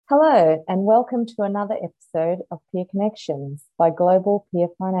Hello, and welcome to another episode of Peer Connections by Global Peer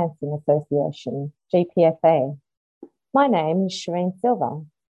Financing Association, GPFA. My name is Shireen Silva.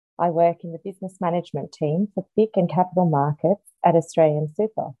 I work in the business management team for FIC and capital markets at Australian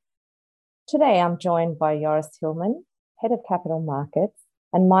Super. Today, I'm joined by Joris Hillman, Head of Capital Markets,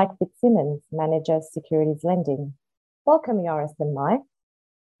 and Mike Fitzsimmons, Manager, Securities Lending. Welcome, Joris and Mike.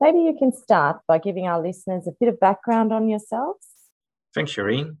 Maybe you can start by giving our listeners a bit of background on yourselves. Thanks,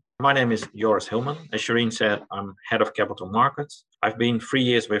 Shireen. My name is Joris Hillman. As Shireen said, I'm Head of Capital Markets. I've been 3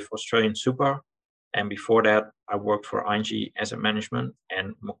 years with Australian Super, and before that, I worked for ING Asset Management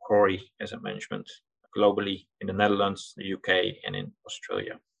and Macquarie Asset Management globally in the Netherlands, the UK, and in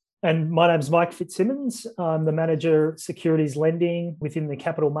Australia. And my name's Mike Fitzsimmons. I'm the Manager Securities Lending within the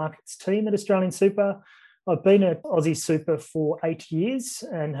Capital Markets team at Australian Super. I've been at Aussie Super for 8 years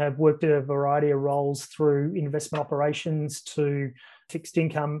and have worked in a variety of roles through investment operations to fixed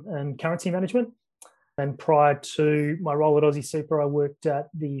income and currency management. And prior to my role at Aussie Super, I worked at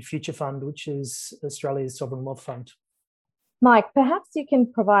the Future Fund, which is Australia's sovereign wealth fund. Mike, perhaps you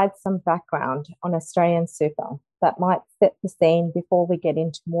can provide some background on Australian Super that might set the scene before we get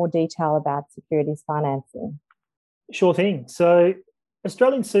into more detail about securities financing. Sure thing. So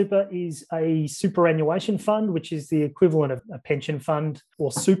Australian Super is a superannuation fund, which is the equivalent of a pension fund,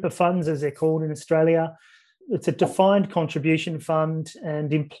 or super funds as they're called in Australia. It's a defined contribution fund,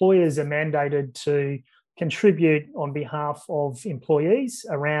 and employers are mandated to contribute on behalf of employees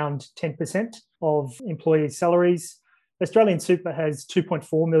around 10% of employees' salaries. Australian Super has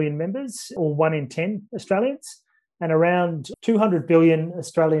 2.4 million members, or 1 in 10 Australians, and around 200 billion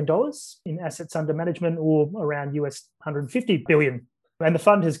Australian dollars in assets under management, or around US 150 billion. And the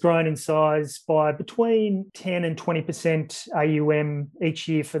fund has grown in size by between 10 and 20% AUM each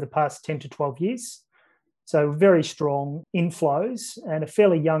year for the past 10 to 12 years. So very strong inflows and a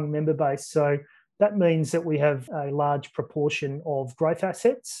fairly young member base. So that means that we have a large proportion of growth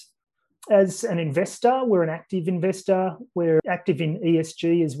assets. As an investor, we're an active investor. We're active in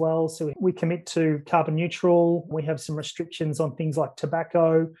ESG as well. So we commit to carbon neutral. We have some restrictions on things like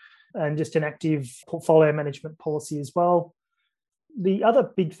tobacco and just an active portfolio management policy as well. The other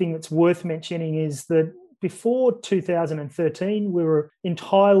big thing that's worth mentioning is that before 2013, we were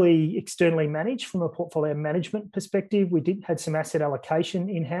entirely externally managed from a portfolio management perspective. We had some asset allocation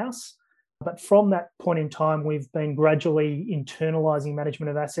in-house, but from that point in time, we've been gradually internalising management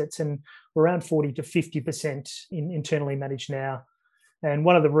of assets, and we're around 40 to 50% internally managed now. And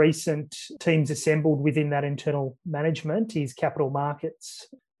one of the recent teams assembled within that internal management is capital markets,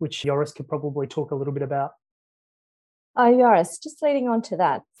 which Joris could probably talk a little bit about. Joris, just leading on to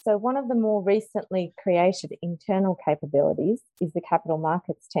that. So one of the more recently created internal capabilities is the capital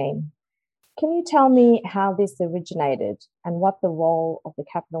markets team. Can you tell me how this originated and what the role of the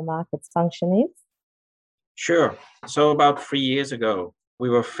capital markets function is? Sure. So about 3 years ago, we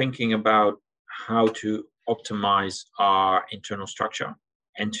were thinking about how to optimize our internal structure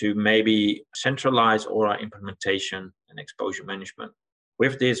and to maybe centralize all our implementation and exposure management.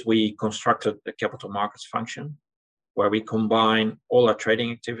 With this, we constructed the capital markets function, where we combine all our trading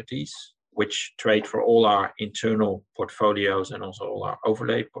activities, which trade for all our internal portfolios and also all our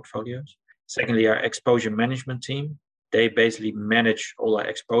overlay portfolios. Secondly, our exposure management team, they basically manage all our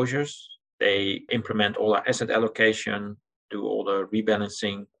exposures. They implement all our asset allocation, do all the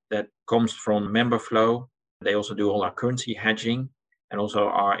rebalancing that comes from member flow. They also do all our currency hedging and also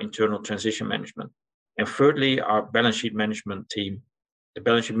our internal transition management. And thirdly, our balance sheet management team. The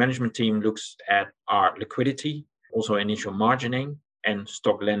balance sheet management team looks at our liquidity, also initial margining, and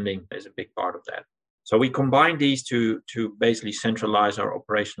stock lending is a big part of that. So we combine these to basically centralize our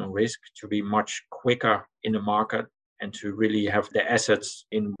operational risk, to be much quicker in the market, and to really have the assets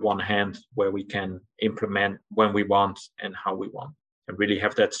in one hand where we can implement when we want and how we want, and really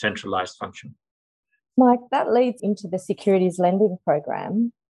have that centralized function. Mike, that leads into the securities lending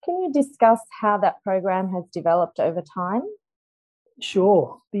program. Can you discuss how that program has developed over time?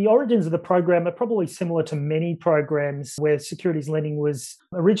 Sure. The origins of the program are probably similar to many programs where securities lending was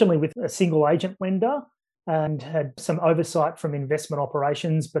originally with a single agent lender and had some oversight from investment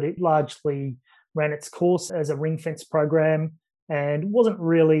operations, but it largely ran its course as a ring-fence program and wasn't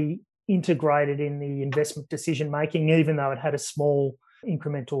really integrated in the investment decision-making, even though it had a small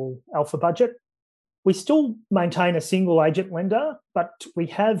incremental alpha budget. We still maintain a single agent lender, but we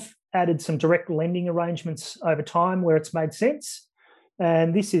have added some direct lending arrangements over time where it's made sense.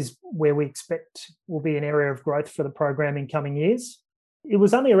 And this is where we expect will be an area of growth for the program in coming years. It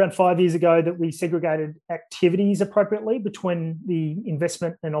was only around 5 years ago that we segregated activities appropriately between the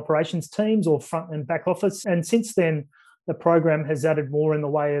investment and operations teams, or front and back office. And since then, the program has added more in the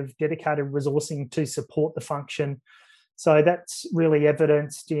way of dedicated resourcing to support the function. So that's really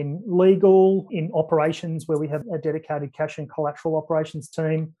evidenced in legal, in operations, where we have a dedicated cash and collateral operations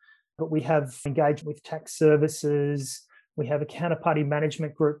team, but we have engaged with tax services. We have a counterparty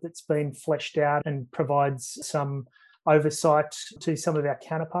management group that's been fleshed out and provides some oversight to some of our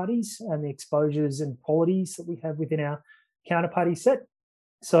counterparties and the exposures and qualities that we have within our counterparty set.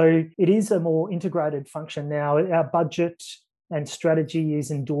 So it is a more integrated function now. Our budget and strategy is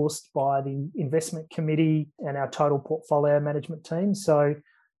endorsed by the investment committee and our total portfolio management team. So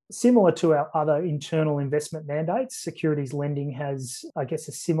similar to our other internal investment mandates, securities lending has, I guess,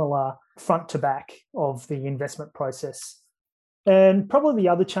 a similar front to back of the investment process. And probably the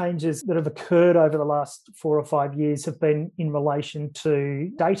other changes that have occurred over the last 4 or 5 years have been in relation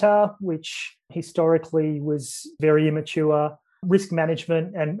to data, which historically was very immature, risk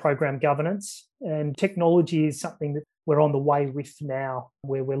management and program governance. And technology is something that we're on the way with now,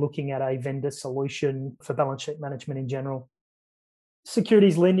 where we're looking at a vendor solution for balance sheet management in general.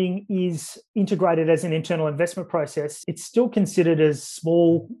 Securities lending is integrated as an internal investment process. It's still considered as a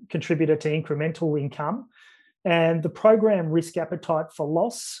small contributor to incremental income. And the program risk appetite for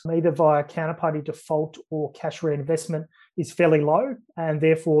loss, either via counterparty default or cash reinvestment, is fairly low. And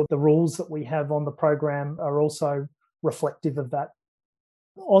therefore, the rules that we have on the program are also reflective of that.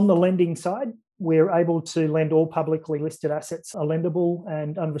 On the lending side, we're able to lend all publicly listed assets are lendable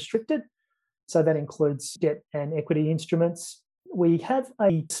and unrestricted. So that includes debt and equity instruments. We have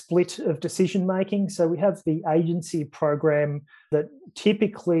a split of decision making. So we have the agency program that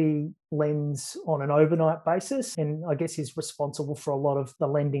typically lends on an overnight basis and I guess is responsible for a lot of the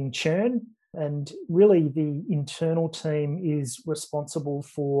lending churn. And really the internal team is responsible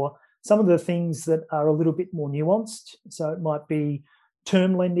for some of the things that are a little bit more nuanced. So it might be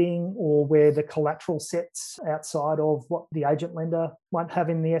term lending or where the collateral sets outside of what the agent lender might have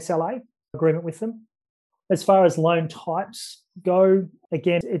in the SLA agreement with them. As far as loan types go,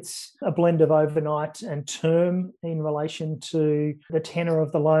 again, it's a blend of overnight and term in relation to the tenor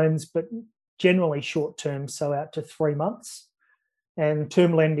of the loans, but generally short term, so out to 3 months. And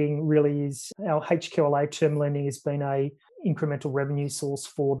term lending really is, our HQLA term lending has been a incremental revenue source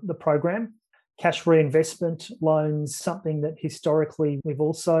for the program. Cash reinvestment loans, something that historically we've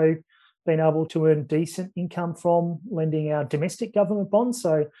also been able to earn decent income from, lending our domestic government bonds.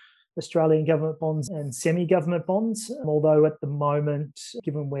 So Australian government bonds and semi-government bonds, although at the moment,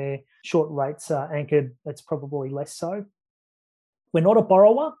 given where short rates are anchored, that's probably less so. We're not a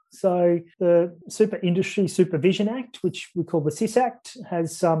borrower, so the Super Industry Supervision Act, which we call the SIS Act,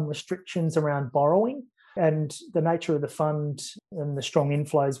 has some restrictions around borrowing, and the nature of the fund and the strong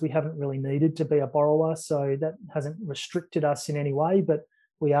inflows, we haven't really needed to be a borrower, so that hasn't restricted us in any way, but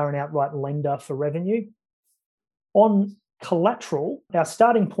we are an outright lender for revenue. On collateral, our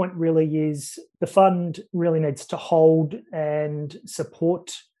starting point really is the fund really needs to hold and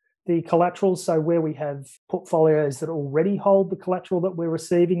support the collateral. So where we have portfolios that already hold the collateral that we're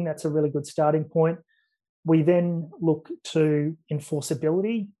receiving, that's a really good starting point. We then look to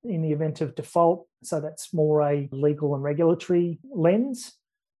enforceability in the event of default. So that's more a legal and regulatory lens.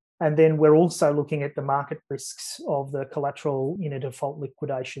 And then we're also looking at the market risks of the collateral in a default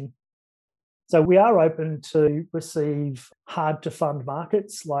liquidation. So we are open to receive hard to fund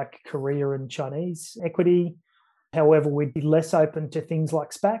markets like Korea and Chinese equity. However, we'd be less open to things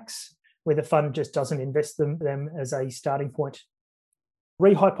like SPACs, where the fund just doesn't invest them as a starting point.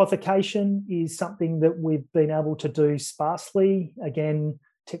 Rehypothecation is something that we've been able to do sparsely. Again,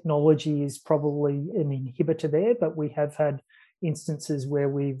 technology is probably an inhibitor there, but we have had instances where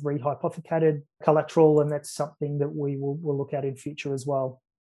we've rehypothecated collateral, and that's something that we will look at in future as well.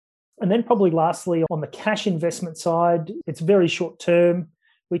 And then probably lastly, on the cash investment side, it's very short term.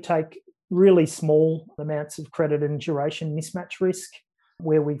 We take really small amounts of credit and duration mismatch risk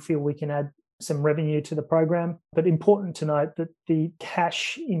where we feel we can add some revenue to the program. But important to note that the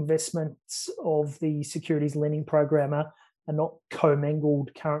cash investments of the securities lending program are not commingled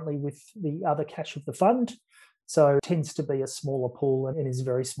currently with the other cash of the fund. So it tends to be a smaller pool and is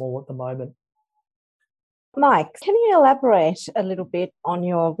very small at the moment. Mike, can you elaborate a little bit on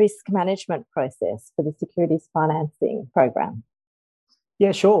your risk management process for the securities financing program?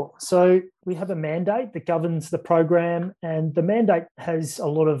 Yeah, sure. So we have a mandate that governs the program, and the mandate has a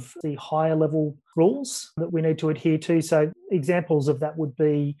lot of the higher level rules that we need to adhere to. So examples of that would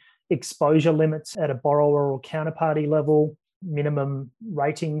be exposure limits at a borrower or counterparty level, minimum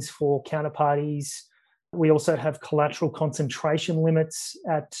ratings for counterparties. We also have collateral concentration limits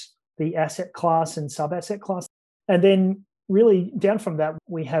at the asset class and sub-asset class. And then really, down from that,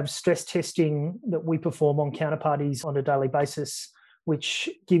 we have stress testing that we perform on counterparties on a daily basis, which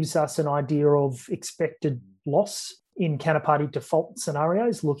gives us an idea of expected loss in counterparty default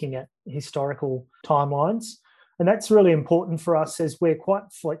scenarios, looking at historical timelines. And that's really important for us as we're quite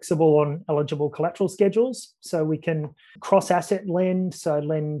flexible on eligible collateral schedules. So we can cross-asset lend, so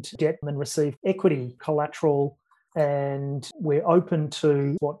lend debt and receive equity collateral. And we're open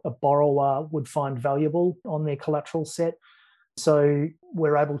to what a borrower would find valuable on their collateral set. So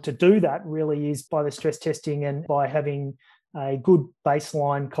we're able to do that really is by the stress testing and by having a good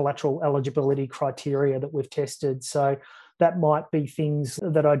baseline collateral eligibility criteria that we've tested. So that might be things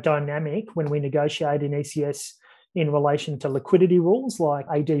that are dynamic when we negotiate in ECS in relation to liquidity rules like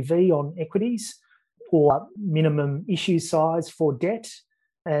ADV on equities or minimum issue size for debt.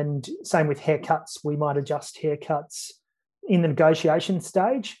 And same with haircuts, we might adjust haircuts in the negotiation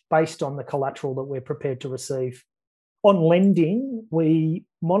stage based on the collateral that we're prepared to receive. On lending, we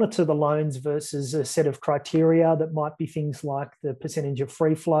monitor the loans versus a set of criteria that might be things like the percentage of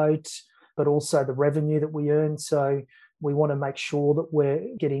free float, but also the revenue that we earn. So we want to make sure that we're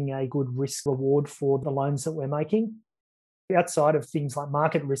getting a good risk reward for the loans that we're making. Outside of things like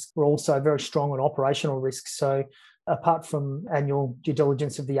market risk, we're also very strong on operational risk. So apart from annual due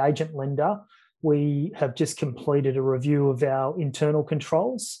diligence of the agent lender, we have just completed a review of our internal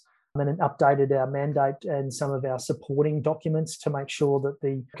controls and updated our mandate and some of our supporting documents to make sure that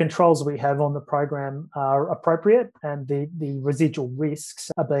the controls we have on the program are appropriate and the residual risks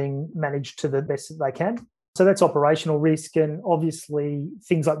are being managed to the best that they can. So that's operational risk, and obviously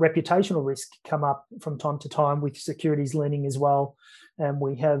things like reputational risk come up from time to time with securities lending as well. And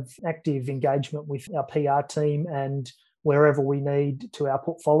we have active engagement with our PR team and wherever we need to our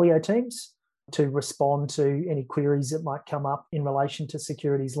portfolio teams to respond to any queries that might come up in relation to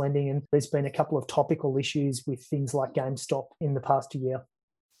securities lending. And there's been a couple of topical issues with things like GameStop in the past year.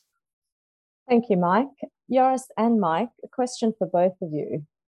 Thank you, Mike. Joris and Mike, a question for both of you.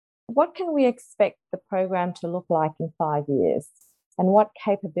 What can we expect the program to look like in 5 years? And what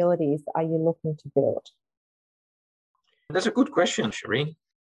capabilities are you looking to build? That's a good question, Shireen.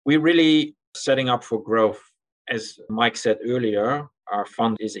 We're really setting up for growth. As Mike said earlier, our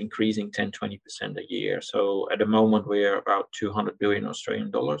fund is increasing 10-20% a year. So at the moment, we're about 200 billion Australian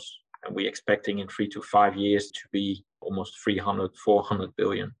dollars, and we're expecting in 3 to 5 years to be almost 300, 400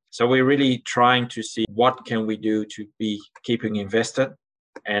 billion. So we're really trying to see what can we do to be keeping invested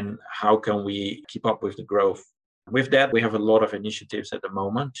and how can we keep up with the growth. With that, we have a lot of initiatives at the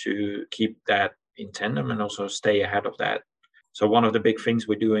moment to keep that in tandem and also stay ahead of that. So one of the big things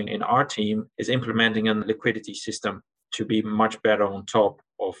we're doing in our team is implementing a liquidity system to be much better on top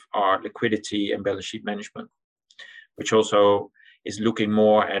of our liquidity and balance sheet management, which also is looking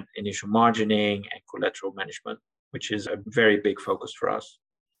more at initial margining and collateral management, which is a very big focus for us.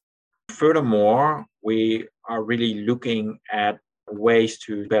 Furthermore, we are really looking at ways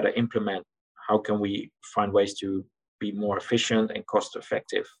to better implement. How can we find ways to be more efficient and cost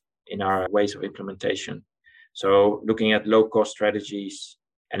effective in our ways of implementation? So looking at low-cost strategies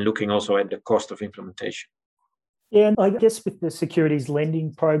and looking also at the cost of implementation. Yeah, and I guess with the securities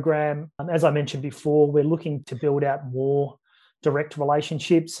lending program, as I mentioned before, we're looking to build out more direct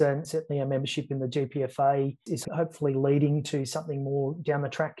relationships, and certainly our membership in the GPFA is hopefully leading to something more down the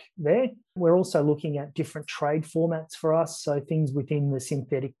track there. We're also looking at different trade formats for us, so things within the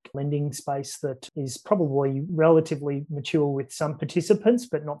synthetic lending space that is probably relatively mature with some participants,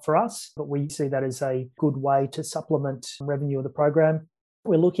 but not for us. But we see that as a good way to supplement revenue of the program.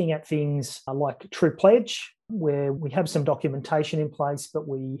 We're looking at things like True Pledge, where we have some documentation in place, but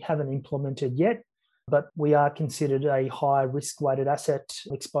we haven't implemented yet. But we are considered a high risk-weighted asset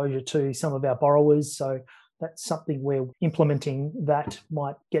exposure to some of our borrowers. So that's something we're implementing that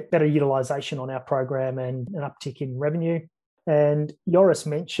might get better utilisation on our program and an uptick in revenue. And Joris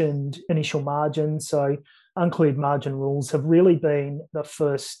mentioned initial margin. So uncleared margin rules have really been the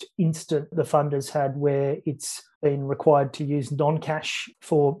first instant the fund has had where it's been required to use non-cash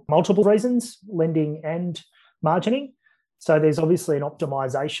for multiple reasons, lending and margining. So there's obviously an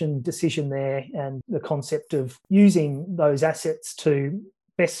optimization decision there, and the concept of using those assets to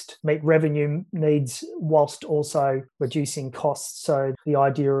best meet revenue needs whilst also reducing costs. So the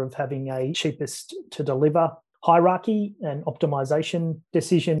idea of having a cheapest to deliver hierarchy and optimization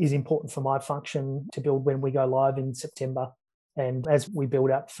decision is important for my function to build when we go live in September. And as we build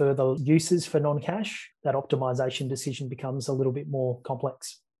out further uses for non-cash, that optimization decision becomes a little bit more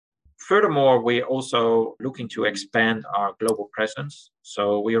complex. Furthermore, we're also looking to expand our global presence.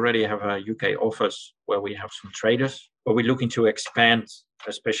 So we already have a UK office where we have some traders But we're looking to expand,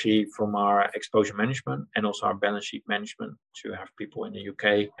 especially from our exposure management and also our balance sheet management, to have people in the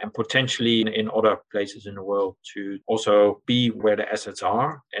UK and potentially in other places in the world to also be where the assets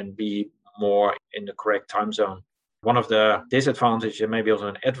are and be more in the correct time zone. One of the disadvantages and maybe also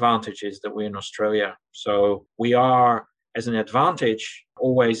an advantage is that we're in Australia. So we are, as an advantage,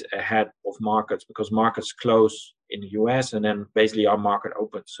 always ahead of markets because markets close in the US and then basically our market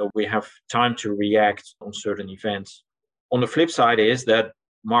opens. So we have time to react on certain events. On the flip side is that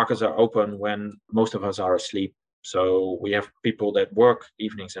markets are open when most of us are asleep. So we have people that work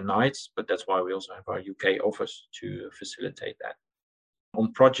evenings and nights, but that's why we also have our UK office to facilitate that.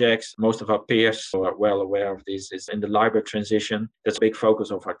 On projects, most of our peers are well aware of this, is in the LIBOR transition. That's a big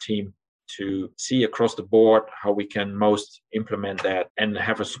focus of our team to see across the board how we can most implement that and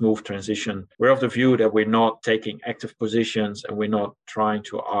have a smooth transition. We're of the view that we're not taking active positions and we're not trying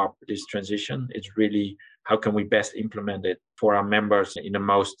to arb this transition. It's really how can we best implement it for our members in the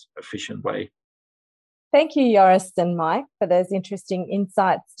most efficient way. Thank you, Joris and Mike, for those interesting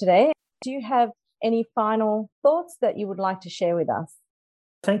insights today. Do you have any final thoughts that you would like to share with us?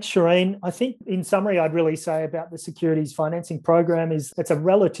 Thanks, Shireen. I think in summary, I'd really say about the securities financing program is it's a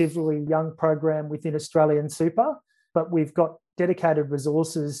relatively young program within Australian Super, but we've got dedicated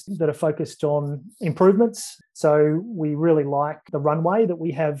resources that are focused on improvements. So we really like the runway that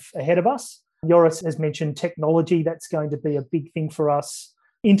we have ahead of us. Joris has mentioned technology. That's going to be a big thing for us.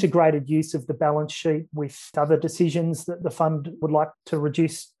 Integrated use of the balance sheet with other decisions that the fund would like to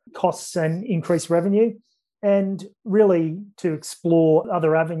reduce costs and increase revenue. And really to explore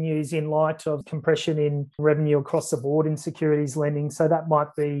other avenues in light of compression in revenue across the board in securities lending. So that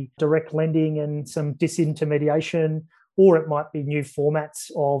might be direct lending and some disintermediation, or it might be new formats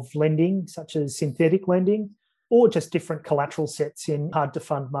of lending, such as synthetic lending, or just different collateral sets in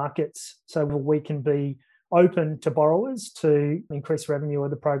hard-to-fund markets. So we can be open to borrowers to increase revenue of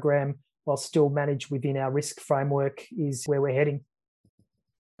the program while still manage within our risk framework is where we're heading.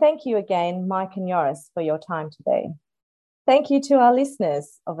 Thank you again, Mike and Joris, for your time today. Thank you to our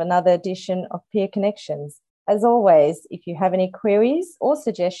listeners of another edition of Peer Connections. As always, if you have any queries or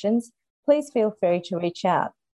suggestions, please feel free to reach out.